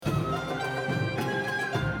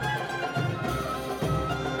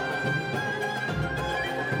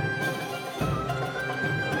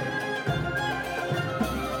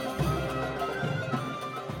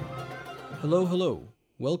Hello, hello.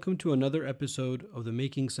 Welcome to another episode of the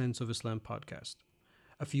Making Sense of Islam podcast.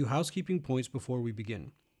 A few housekeeping points before we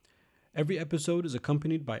begin. Every episode is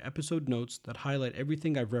accompanied by episode notes that highlight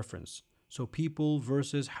everything I've referenced. So people,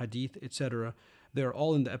 verses, hadith, etc., they are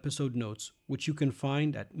all in the episode notes, which you can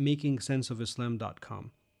find at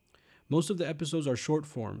makingsenseofislam.com. Most of the episodes are short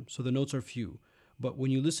form, so the notes are few, but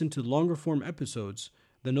when you listen to longer form episodes,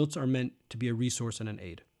 the notes are meant to be a resource and an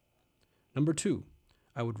aid. Number 2,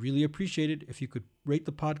 I would really appreciate it if you could rate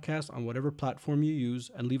the podcast on whatever platform you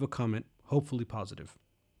use and leave a comment, hopefully positive.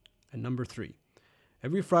 And number 3,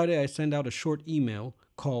 every Friday I send out a short email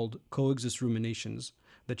called Coexist Ruminations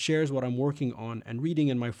that shares what I'm working on and reading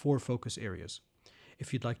in my 4 focus areas.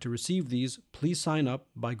 If you'd like to receive these, please sign up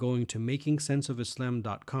by going to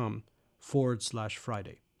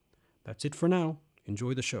makingsenseofislam.com/Friday. That's it for now.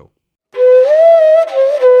 Enjoy the show.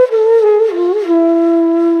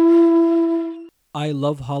 I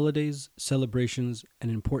love holidays, celebrations,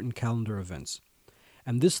 and important calendar events.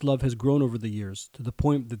 And this love has grown over the years to the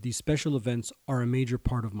point that these special events are a major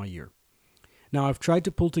part of my year. Now, I've tried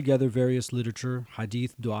to pull together various literature,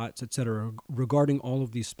 hadith, du'ats, etc. regarding all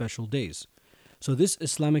of these special days. So this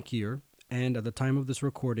Islamic year, and at the time of this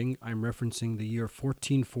recording, I'm referencing the year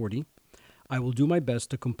 1440, I will do my best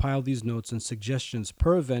to compile these notes and suggestions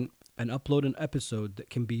per event and upload an episode that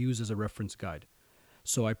can be used as a reference guide.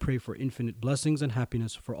 So I pray for infinite blessings and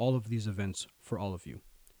happiness for all of these events for all of you.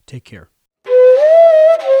 Take care.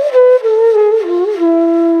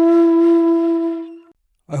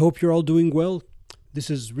 I hope you're all doing well. This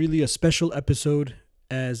is really a special episode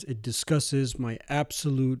as it discusses my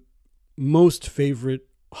absolute most favorite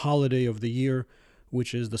holiday of the year,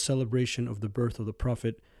 which is the celebration of the birth of the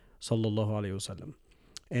Prophet sallallahu alaihi wasallam.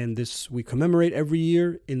 And this we commemorate every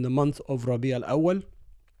year in the month of Rabi al-Awwal,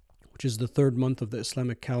 which is the 3rd month of the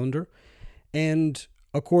Islamic calendar. And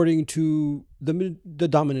according to the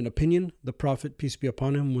dominant opinion, the Prophet, peace be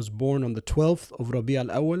upon him, was born on the 12th of Rabi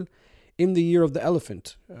al-Awwal in the year of the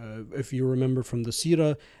elephant. If you remember from the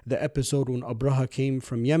Seerah, the episode when Abraha came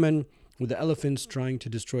from Yemen with the elephants trying to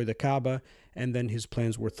destroy the Kaaba, and then his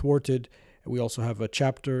plans were thwarted. We also have a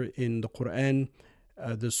chapter in the Quran,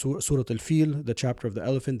 the Surah Al-Fil, the chapter of the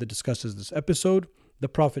elephant that discusses this episode. The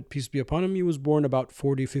Prophet, peace be upon him, he was born about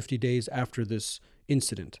 40-50 days after this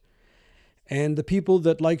incident. And the people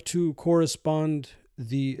that like to correspond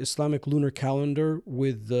the Islamic lunar calendar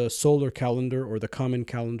with the solar calendar or the common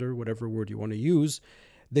calendar, whatever word you want to use,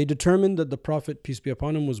 they determined that the Prophet, peace be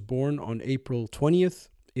upon him, was born on April 20th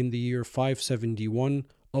in the year 571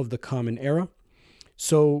 of the Common Era.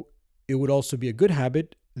 So it would also be a good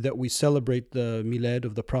habit that we celebrate the Milad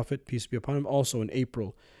of the Prophet, peace be upon him, also in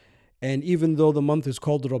April. And even though the month is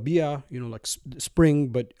called Rabi'a, like spring,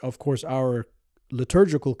 but of course our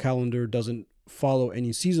liturgical calendar doesn't follow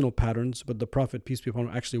any seasonal patterns, but the Prophet, peace be upon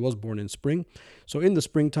him, actually was born in spring. So in the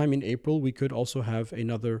springtime, in April, we could also have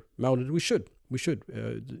another Mawlid. We should.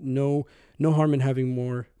 No harm in having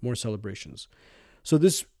more celebrations. So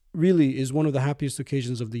this really is one of the happiest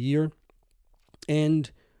occasions of the year. And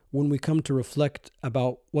when we come to reflect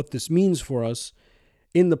about what this means for us,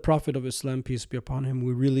 in the Prophet of Islam, peace be upon him,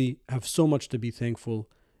 we really have so much to be thankful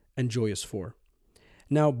and joyous for.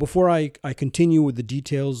 Now, before I continue with the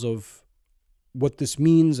details of what this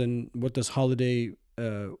means and what this holiday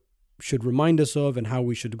should remind us of and how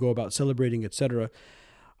we should go about celebrating, etc.,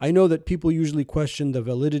 I know that people usually question the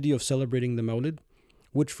validity of celebrating the Mawlid,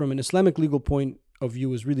 which from an Islamic legal point of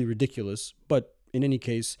view is really ridiculous. But in any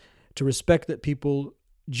case, to respect that people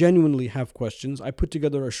genuinely have questions, I put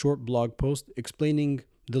together a short blog post explaining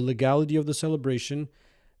the legality of the celebration,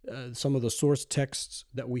 some of the source texts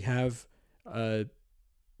that we have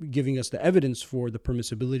giving us the evidence for the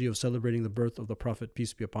permissibility of celebrating the birth of the Prophet,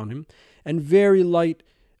 peace be upon him, and very light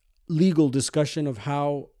legal discussion of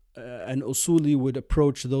how an usuli would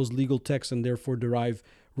approach those legal texts and therefore derive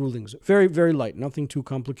rulings. Very, very light, nothing too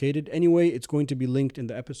complicated. Anyway, it's going to be linked in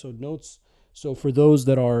the episode notes. So for those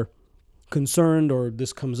that are concerned or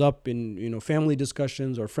this comes up in family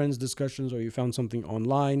discussions or friends discussions, or you found something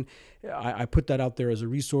online, I put that out there as a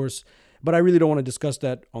resource. But I really don't want to discuss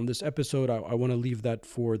that on this episode. I want to leave that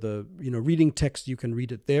for the reading text. You can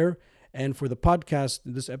read it there. And for the podcast,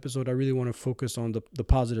 this episode, I really want to focus on the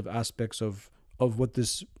positive aspects of what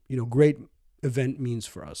this great event means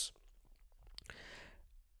for us.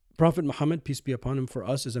 Prophet Muhammad, peace be upon him, for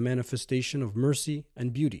us is a manifestation of mercy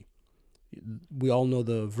and beauty. We all know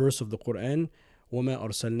the verse of the Quran, وَمَا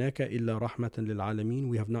أَرْسَلْنَاكَ إِلَّا رَحْمَةً لِلْعَالَمِينَ.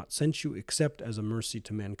 We have not sent you except as a mercy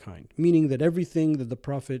to mankind. Meaning that everything that the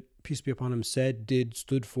Prophet, peace be upon him, said, did,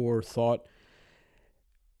 stood for, thought,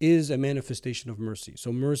 is a manifestation of mercy.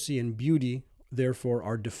 So mercy and beauty, therefore,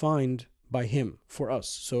 are defined by him for us.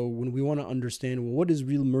 So when we want to understand, well, what does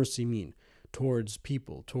real mercy mean towards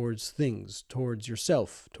people, towards things, towards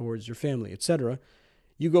yourself, towards your family, etc.,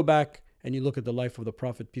 you go back and you look at the life of the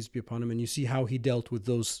Prophet, peace be upon him, and you see how he dealt with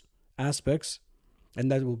those aspects,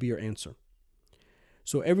 and that will be your answer.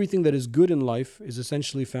 So everything that is good in life is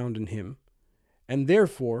essentially found in him, and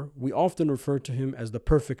therefore we often refer to him as the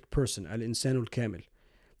perfect person, al-insanul kamil,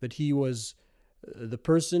 that he was the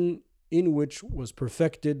person in which was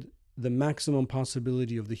perfected the maximum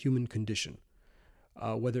possibility of the human condition,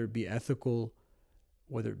 whether it be ethical,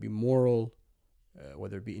 whether it be moral,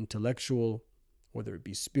 whether it be intellectual, whether it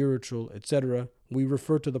be spiritual, etc. We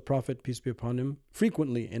refer to the Prophet, peace be upon him,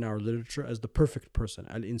 frequently in our literature as the perfect person,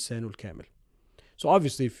 al-insanul kamil. So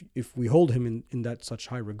obviously, if we hold him in that such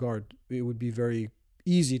high regard, it would be very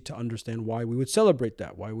easy to understand why we would celebrate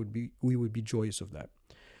that, why we would be joyous of that.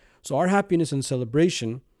 So our happiness and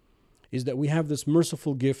celebration is that we have this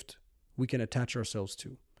merciful gift we can attach ourselves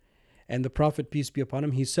to. And the Prophet, peace be upon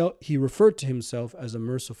him, he referred to himself as a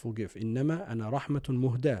merciful gift. Innama ana rahmatun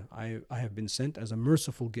muhda. I have been sent as a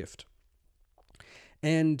merciful gift.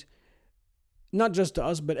 And not just to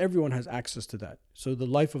us, but everyone has access to that. So the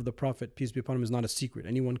life of the Prophet, peace be upon him, is not a secret.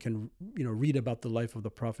 Anyone can, read about the life of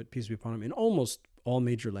the Prophet, peace be upon him, in almost all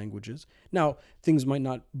major languages. Now, things might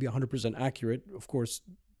not be 100% accurate. Of course,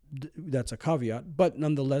 that's a caveat, but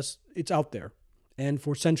nonetheless, it's out there. And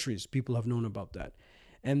for centuries, people have known about that.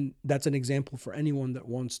 And that's an example for anyone that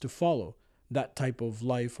wants to follow that type of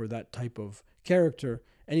life or that type of character.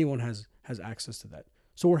 Anyone has access to that.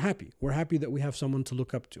 So we're happy. We're happy that we have someone to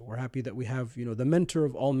look up to. We're happy that we have, the mentor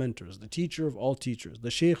of all mentors, the teacher of all teachers,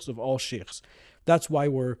 the sheikhs of all sheikhs. That's why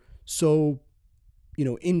we're so,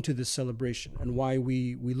 into this celebration, and why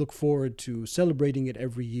we look forward to celebrating it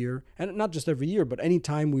every year. And not just every year, but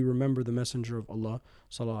anytime we remember the Messenger of Allah,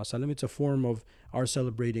 sallallahu alaihi wasallam. It's a form of our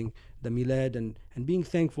celebrating the milad and being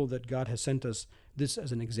thankful that God has sent us this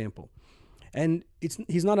as an example. And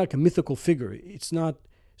he's not like a mythical figure. It's not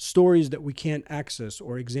stories that we can't access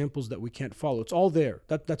or examples that we can't follow. It's all there.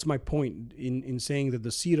 That's my point in saying that the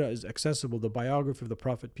seerah is accessible. The biography of the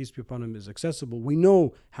Prophet, peace be upon him, is accessible. We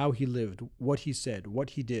know how he lived, what he said,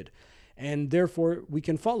 what he did. And therefore, we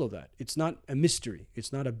can follow that. It's not a mystery.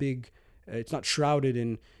 It's not it's not shrouded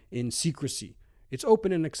in secrecy. It's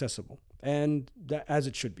open and accessible, and as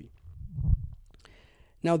it should be.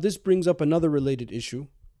 Now, this brings up another related issue,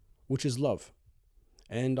 which is love.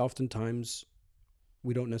 And oftentimes,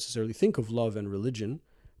 we don't necessarily think of love and religion,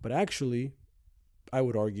 but actually, I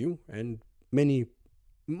would argue, and many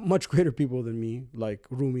much greater people than me, like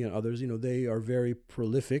Rumi and others, they are very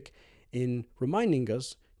prolific in reminding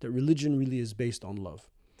us that religion really is based on love.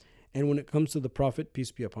 And when it comes to the Prophet,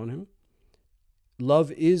 peace be upon him,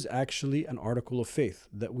 love is actually an article of faith,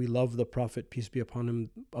 that we love the Prophet, peace be upon him,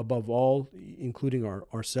 above all, including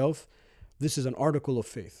ourselves. This is an article of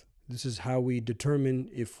faith. This is how we determine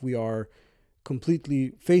if we are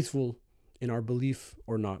completely faithful in our belief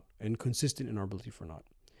or not, and consistent in our belief or not.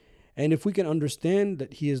 And if we can understand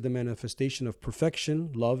that he is the manifestation of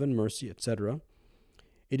perfection, love and mercy, etc.,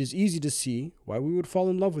 it is easy to see why we would fall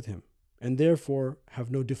in love with him, and therefore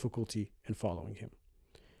have no difficulty in following him.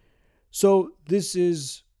 So this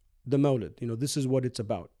is the Mawlid. This is what it's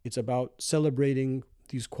about. It's about celebrating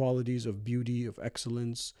these qualities of beauty, of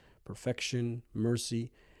excellence, perfection,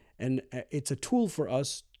 mercy, and it's a tool for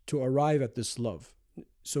us to arrive at this love.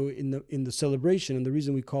 So in the celebration, and the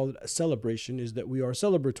reason we call it a celebration is that we are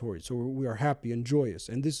celebratory, so we are happy and joyous.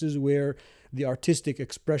 And this is where the artistic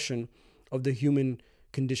expression of the human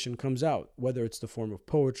condition comes out, whether it's the form of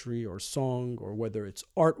poetry or song, or whether it's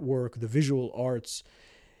artwork, the visual arts.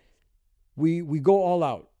 We go all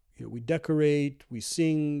out. We decorate, we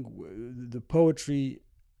sing. The poetry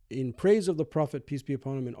in praise of the Prophet, peace be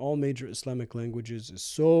upon him, in all major Islamic languages is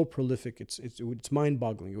so prolific. It's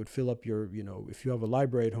mind-boggling. It would fill up your, if you have a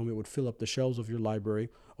library at home, it would fill up the shelves of your library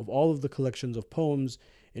of all of the collections of poems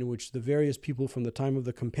in which the various people from the time of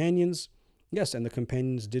the companions, yes, and the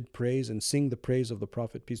companions did praise and sing the praise of the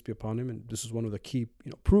Prophet, peace be upon him, and this is one of the key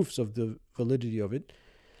proofs of the validity of it,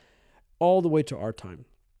 all the way to our time,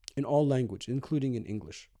 in all language, including in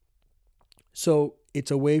English. So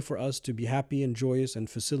it's a way for us to be happy and joyous and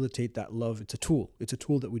facilitate that love. It's a tool. It's a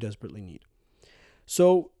tool that we desperately need.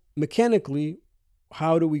 So mechanically,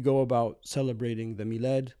 how do we go about celebrating the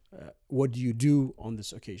Milad? What do you do on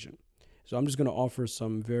this occasion? So I'm just going to offer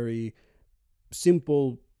some very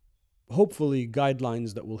simple, hopefully,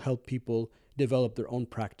 guidelines that will help people develop their own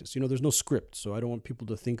practice. There's no script, so I don't want people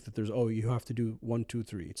to think that you have to do 1, 2,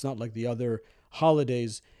 3. It's not like the other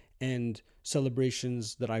holidays and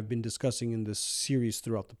celebrations that I've been discussing in this series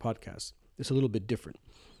throughout the podcast. It's a little bit different.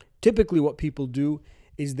 Typically what people do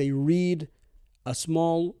is they read a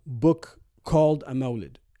small book called a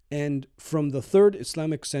Mawlid. And from the 3rd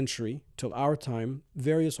Islamic century till our time,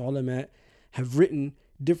 various ulama have written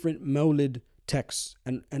different Mawlid texts.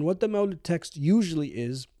 And what the Mawlid text usually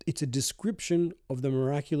is, it's a description of the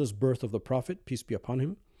miraculous birth of the Prophet, peace be upon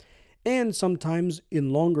him. And sometimes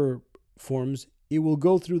in longer forms, it will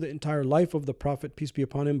go through the entire life of the Prophet, peace be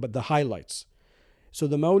upon him, but the highlights. So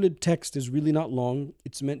the Mawlid text is really not long.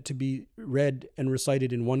 It's meant to be read and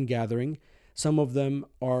recited in one gathering. Some of them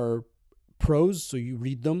are prose, so you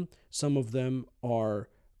read them. Some of them are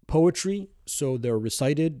poetry, so they're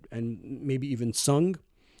recited and maybe even sung.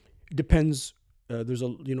 It depends. There's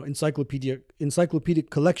encyclopedic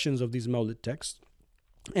collections of these Mawlid texts,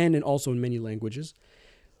 and also in many languages.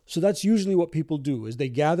 So that's usually what people do, is they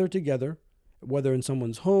gather together, whether in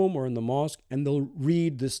someone's home or in the mosque, and they'll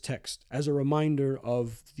read this text as a reminder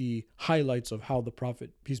of the highlights of how the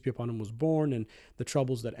Prophet, peace be upon him, was born, and the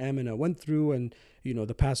troubles that Amina went through, and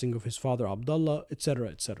the passing of his father Abdullah, etc.,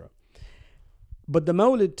 etc. But the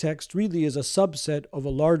Mawlid text really is a subset of a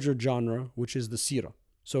larger genre, which is the Seerah.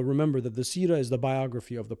 So remember that the Seerah is the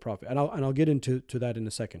biography of the Prophet, and I'll get into that in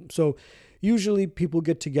a second. So usually people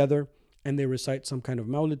get together and they recite some kind of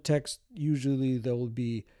Mawlid text. Usually there will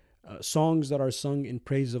be songs that are sung in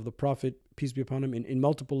praise of the Prophet, peace be upon him, in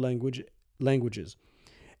multiple languages.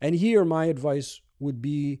 And here my advice would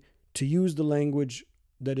be to use the language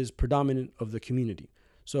that is predominant of the community.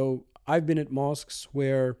 So I've been at mosques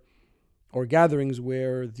or gatherings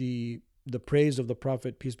where the praise of the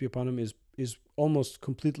Prophet, peace be upon him, is almost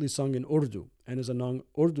completely sung in Urdu. And as a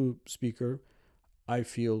non-Urdu speaker, I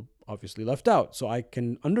feel obviously left out. So I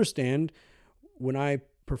can understand when I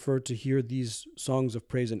prefer to hear these songs of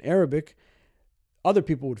praise in Arabic, other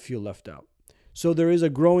people would feel left out. So there is a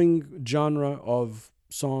growing genre of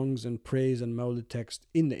songs and praise and Mawlid text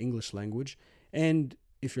in the English language. And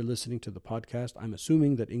if you're listening to the podcast, I'm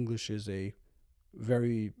assuming that English is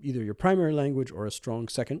either your primary language or a strong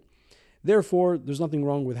second. Therefore, there's nothing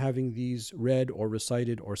wrong with having these read or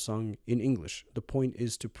recited or sung in English. The point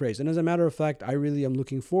is to praise. And as a matter of fact, I really am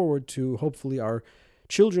looking forward to hopefully our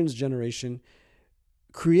children's generation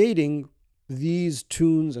creating these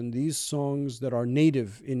tunes and these songs that are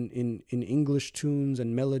native in English tunes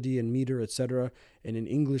and melody and meter, etc., and in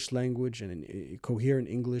English language and in coherent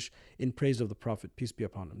English in praise of the Prophet, peace be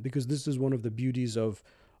upon him. Because this is one of the beauties of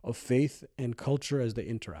faith and culture as they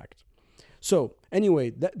interact. So anyway,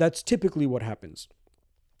 that's typically what happens.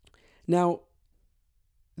 Now,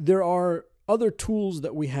 there are other tools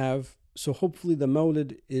that we have. So hopefully the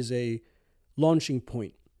Mawlid is a launching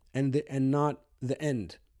point and not the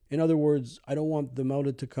end. In other words, I don't want the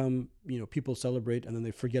Mawlid to come, people celebrate and then they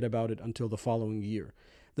forget about it until the following year.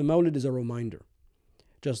 The Mawlid is a reminder,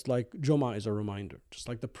 just like Jummah is a reminder, just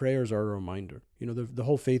like the prayers are a reminder. The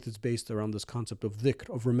whole faith is based around this concept of dhikr,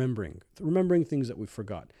 of remembering things that we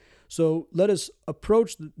forgot. So let us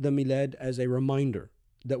approach the Milad as a reminder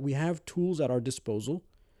that we have tools at our disposal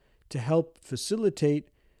to help facilitate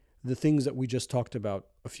the things that we just talked about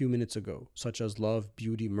a few minutes ago, such as love,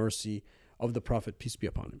 beauty, mercy of the Prophet, peace be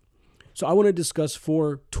upon him. So I want to discuss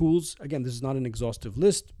 4 tools. Again, this is not an exhaustive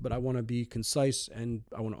list, but I want to be concise and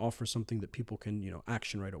I want to offer something that people can,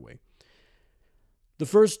 action right away. The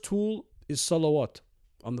first tool is salawat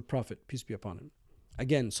on the Prophet, peace be upon him.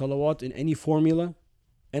 Again, salawat in any formula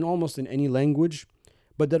and almost in any language,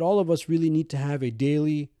 but that all of us really need to have a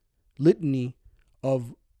daily litany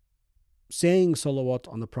of saying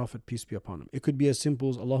salawat on the Prophet, peace be upon him. It could be as simple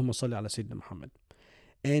as Allahumma salli ala Sayyidina Muhammad.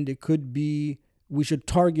 And it could be, we should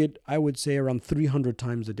target, I would say, around 300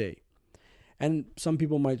 times a day. And some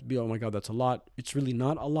people might be, oh my God, that's a lot. It's really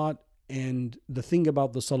not a lot. And the thing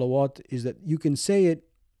about the salawat is that you can say it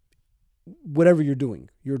whatever you're doing.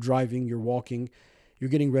 You're driving, you're walking, you're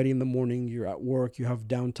getting ready in the morning, you're at work, you have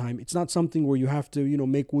downtime. It's not something where you have to,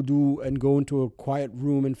 make wudu and go into a quiet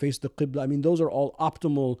room and face the qibla. I mean, those are all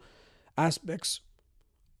optimal aspects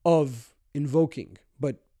of invoking.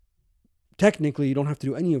 But technically, you don't have to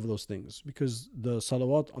do any of those things because the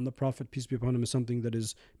salawat on the Prophet, peace be upon him, is something that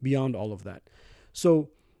is beyond all of that. So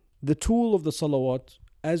the tool of the salawat,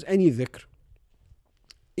 as any dhikr,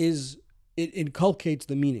 is it inculcates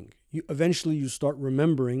the meaning. Eventually you start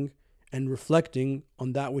remembering and reflecting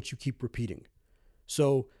on that which you keep repeating.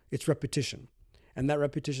 So it's repetition. And that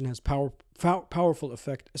repetition has powerful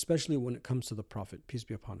effect, especially when it comes to the Prophet, peace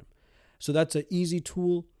be upon him. So that's an easy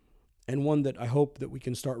tool and one that I hope that we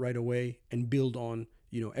can start right away and build on,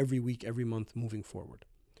 every week, every month moving forward.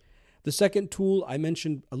 The second tool I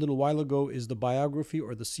mentioned a little while ago is the biography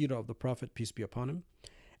or the seerah of the Prophet, peace be upon him.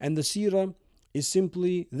 And the seerah is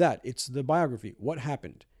simply that. It's the biography, what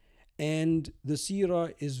happened. And the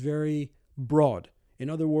seerah is very broad. In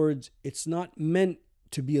other words, it's not meant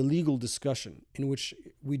to be a legal discussion in which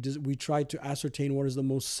we try to ascertain what is the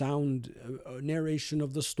most sound narration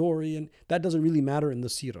of the story, and that doesn't really matter in the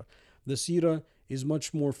seerah. The seerah is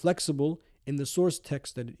much more flexible in the source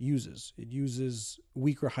text that it uses. It uses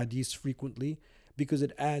weaker hadiths frequently because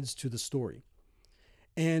it adds to the story.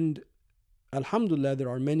 And alhamdulillah, there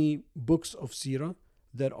are many books of seerah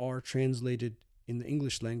that are translated in the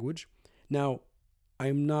English language. Now,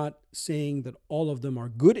 I'm not saying that all of them are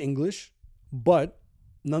good English, but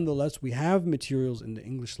nonetheless, we have materials in the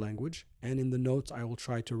English language, and in the notes, I will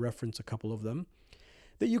try to reference a couple of them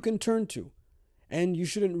that you can turn to. And you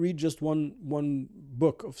shouldn't read just one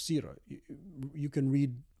book of seerah. You can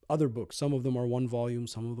read other books. Some of them are one volume,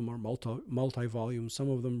 some of them are multi-volume, some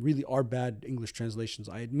of them really are bad English translations,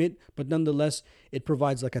 I admit, but nonetheless, it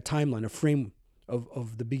provides like a timeline, a frame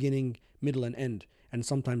of the beginning, middle, and end. And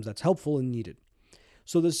sometimes that's helpful and needed.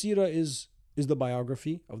 So the seerah is the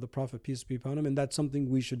biography of the Prophet, peace be upon him, and that's something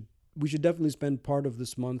we should definitely spend part of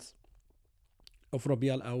this month of Rabi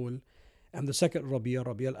al-Awwal and the second Rabi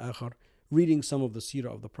al-Akhir reading some of the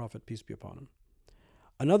seerah of the Prophet, peace be upon him.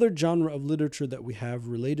 Another genre of literature that we have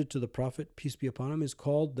related to the Prophet, peace be upon him, is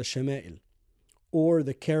called the Shama'il, or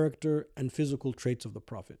the character and physical traits of the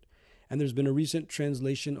Prophet. And there's been a recent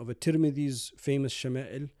translation of a Tirmidhi's famous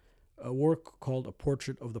Shama'il, a work called A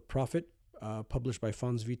Portrait of the Prophet, published by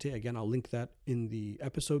Fons Vitae. Again, I'll link that in the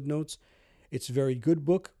episode notes. It's a very good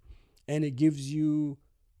book, and it gives you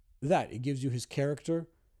that. It gives you his character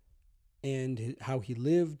and how he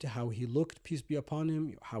lived, how he looked, peace be upon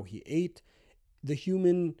him, how he ate, the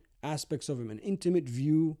human aspects of him, an intimate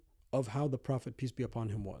view of how the Prophet, peace be upon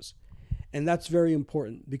him, was. And that's very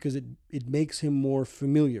important because it makes him more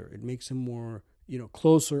familiar. It makes him more,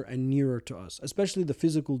 closer and nearer to us, especially the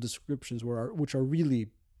physical descriptions which are really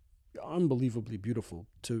unbelievably beautiful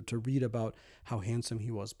to read about how handsome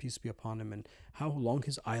he was, peace be upon him, and how long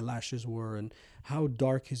his eyelashes were, and how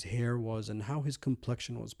dark his hair was, and how his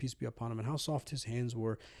complexion was, peace be upon him, and how soft his hands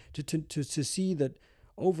were. To see that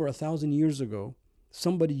over 1,000 years ago,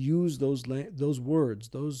 somebody used those words,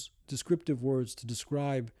 those descriptive words, to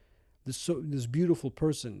describe this beautiful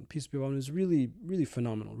person, peace be upon him, is really, really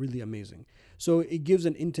phenomenal, really amazing. So it gives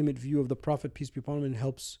an intimate view of the Prophet, peace be upon him, and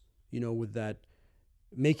helps, with that,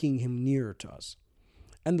 making him nearer to us.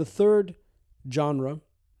 And the third genre,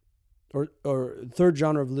 or third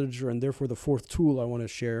genre of literature, and therefore the fourth tool I want to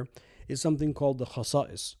share, is something called the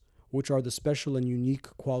khasa'is, which are the special and unique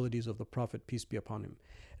qualities of the Prophet, peace be upon him.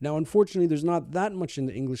 Now, unfortunately, there's not that much in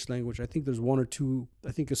the English language. I think there's one or two.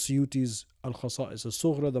 I think As-Suyuti's Al-Khasa'is,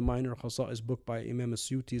 As-Sughra, the minor Khasa'is book by Imam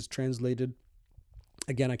As-Suyuti, is translated.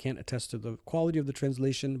 Again, I can't attest to the quality of the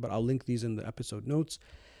translation, but I'll link these in the episode notes.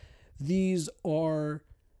 These are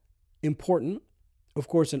important. Of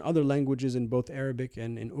course, in other languages, in both Arabic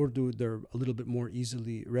and in Urdu, they're a little bit more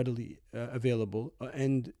readily available.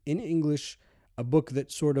 And in English, a book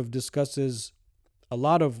that sort of discusses a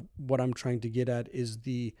lot of what I'm trying to get at is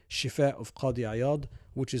the Shifa of Qadi Iyad,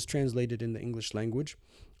 which is translated in the English language.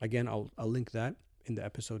 Again, I'll link that in the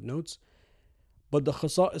episode notes. But the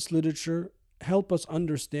Khasa'is literature help us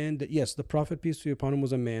understand that, yes, the Prophet, peace be upon him,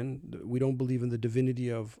 was a man. We don't believe in the divinity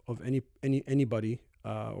of anybody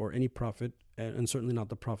or any prophet, and certainly not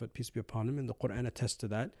the Prophet, peace be upon him, and the Quran attests to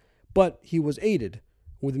that. But he was aided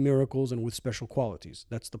with miracles and with special qualities.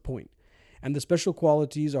 That's the point. And the special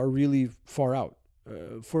qualities are really far out.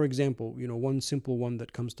 For example, one simple one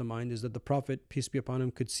that comes to mind is that the Prophet, peace be upon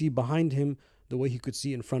him, could see behind him the way he could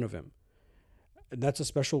see in front of him. That's a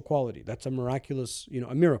special quality. That's a miraculous,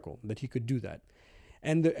 a miracle that he could do that.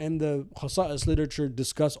 And the Khasa'is literature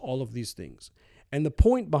discuss all of these things. And the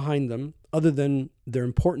point behind them, other than they're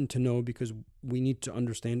important to know because we need to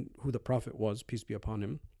understand who the Prophet was, peace be upon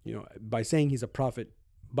him. By saying he's a prophet,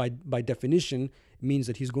 by definition, means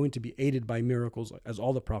that he's going to be aided by miracles, as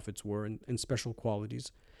all the prophets were, and special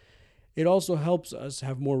qualities. It also helps us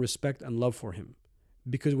have more respect and love for him.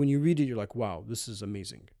 Because when you read it, you're like, wow, this is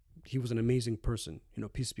amazing. He was an amazing person,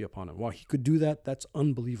 peace be upon him. Wow, he could do that? That's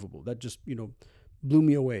unbelievable. That just, blew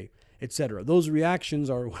me away, etc. Those reactions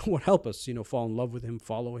are what help us, fall in love with him,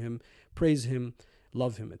 follow him, praise him,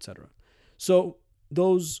 love him, etc. So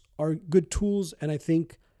those are good tools, and I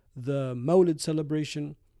think the Mawlid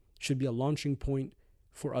celebration should be a launching point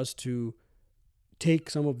for us to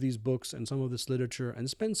take some of these books and some of this literature and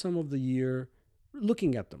spend some of the year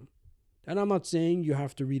looking at them. And I'm not saying you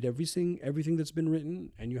have to read everything that's been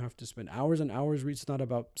written and you have to spend hours and hours reading. It's not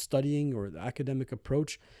about studying or the academic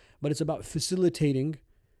approach, but it's about facilitating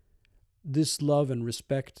this love and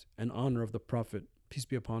respect and honor of the Prophet, peace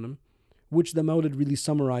be upon him, which the Mawlid really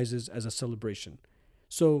summarizes as a celebration.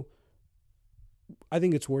 So I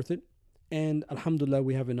think it's worth it. And Alhamdulillah,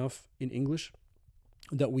 we have enough in English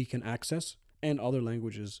that we can access and other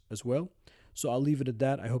languages as well. So I'll leave it at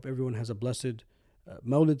that. I hope everyone has a blessed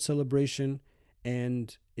Mawlid celebration.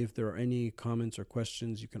 And if there are any comments or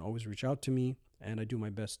questions, you can always reach out to me, and I do my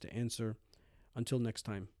best to answer. Until next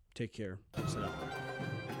time, take care. Assalamu alaikum.